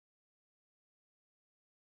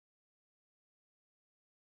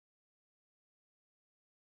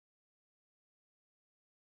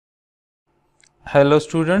Hello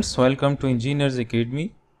students, welcome to Engineers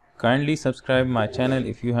Academy. Kindly subscribe my channel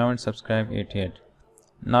if you haven't subscribed it yet.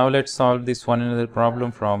 Now let's solve this one another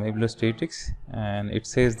problem from Hibbeler statics, and it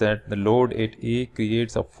says that the load at A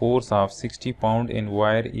creates a force of 60 pound in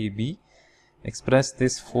wire AB. Express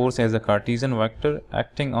this force as a Cartesian vector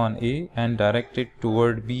acting on A and directed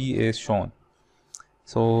toward B as shown.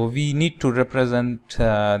 So we need to represent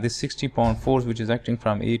this 60 pound force which is acting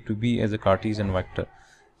from A to B as a Cartesian vector.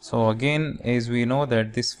 So again, as we know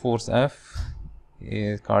that this force F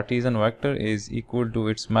is Cartesian vector is equal to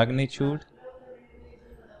its magnitude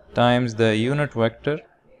times the unit vector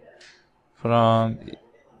from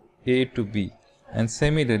A to B, and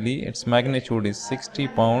similarly its magnitude is 60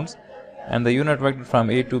 pounds and the unit vector from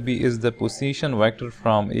A to B is the position vector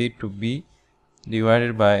from A to B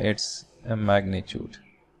divided by its magnitude.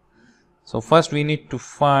 So first we need to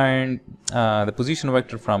find the position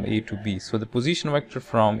vector from A to B. So the position vector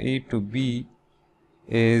from A to B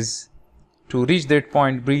is, to reach that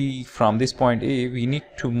point B from this point A, we need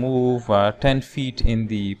to move 10 feet in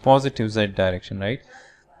the positive Z direction, right?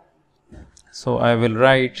 So I will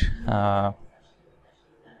write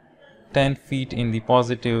 10 feet in the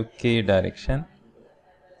positive K direction,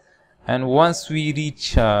 and once we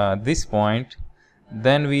reach this point,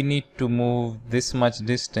 then we need to move this much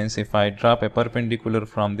distance. If I drop a perpendicular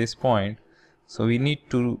from this point, so we need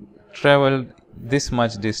to travel this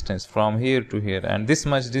much distance from here to here, and this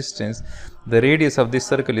much distance, the radius of this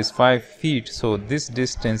circle is 5 feet, so this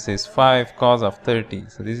distance is 5 cos of 30.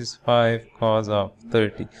 So this is 5 cos of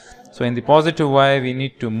 30. So in the positive y we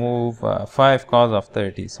need to move 5 cos of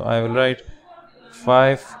 30. So I will write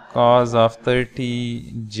 5 cos of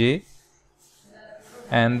 30 j,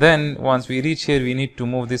 and then once we reach here we need to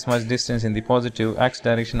move this much distance in the positive x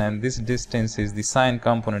direction, and this distance is the sine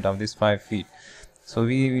component of this 5 feet. So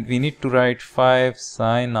we need to write 5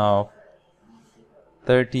 sine of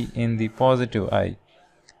 30 in the positive I.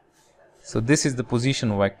 So this is the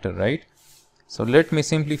position vector, right? So let me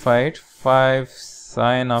simplify it. 5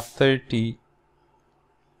 sine of 30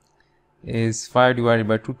 is 5 divided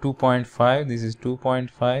by 2.5. This is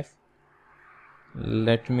 2.5.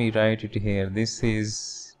 Let me write it here. This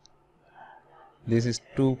is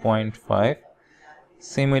 2.5.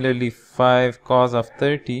 Similarly, 5 cos of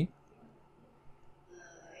 30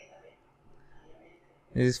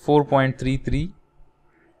 is 4.33,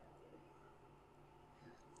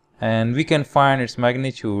 and we can find its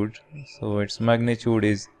magnitude. So its magnitude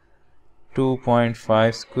is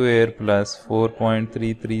 2.5 square plus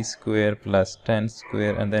 4.33 square plus 10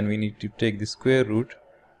 square, and then we need to take the square root.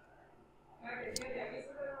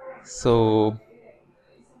 So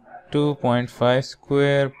 2.5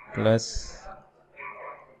 square plus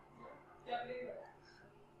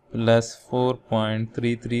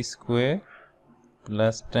 4.33 square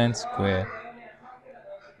plus 10 square.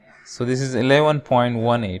 So this is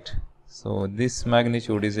 11.18. So this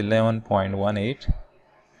magnitude is 11.18.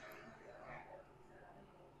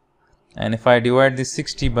 And if I divide this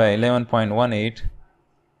 60 by 11.18,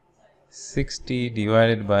 60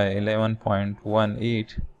 divided by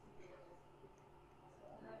 11.18,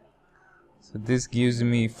 so this gives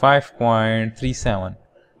me 5.37.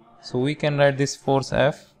 So we can write this force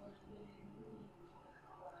F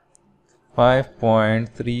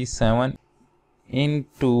 5.37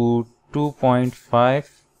 into 2.5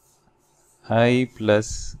 I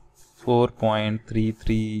plus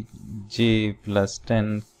 4.33 J plus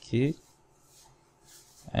 10 K.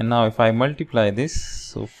 And now if I multiply this,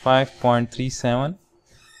 so 5.37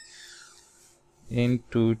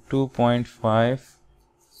 into 2.5,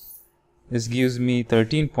 this gives me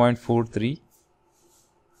 13.43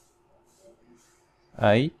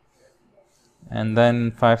 I, and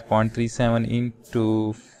then 5.37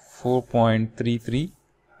 into 4.33,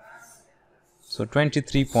 so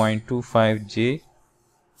 23.25 J,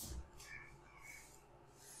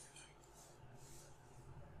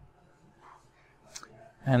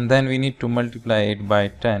 and then we need to multiply it by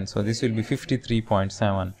 10, so this will be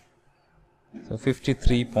 53.7. So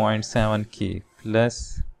 53.7 K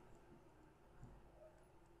plus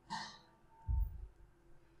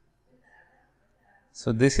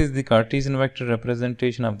so this is the Cartesian vector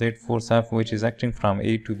representation of that force F which is acting from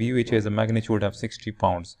A to B, which has a magnitude of 60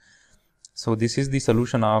 pounds. So this is the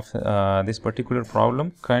solution of this particular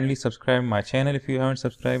problem. Kindly subscribe my channel if you haven't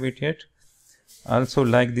subscribed it yet. Also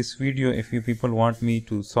like this video if you people want me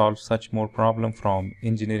to solve such more problem from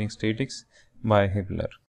engineering statics by Hibbeler.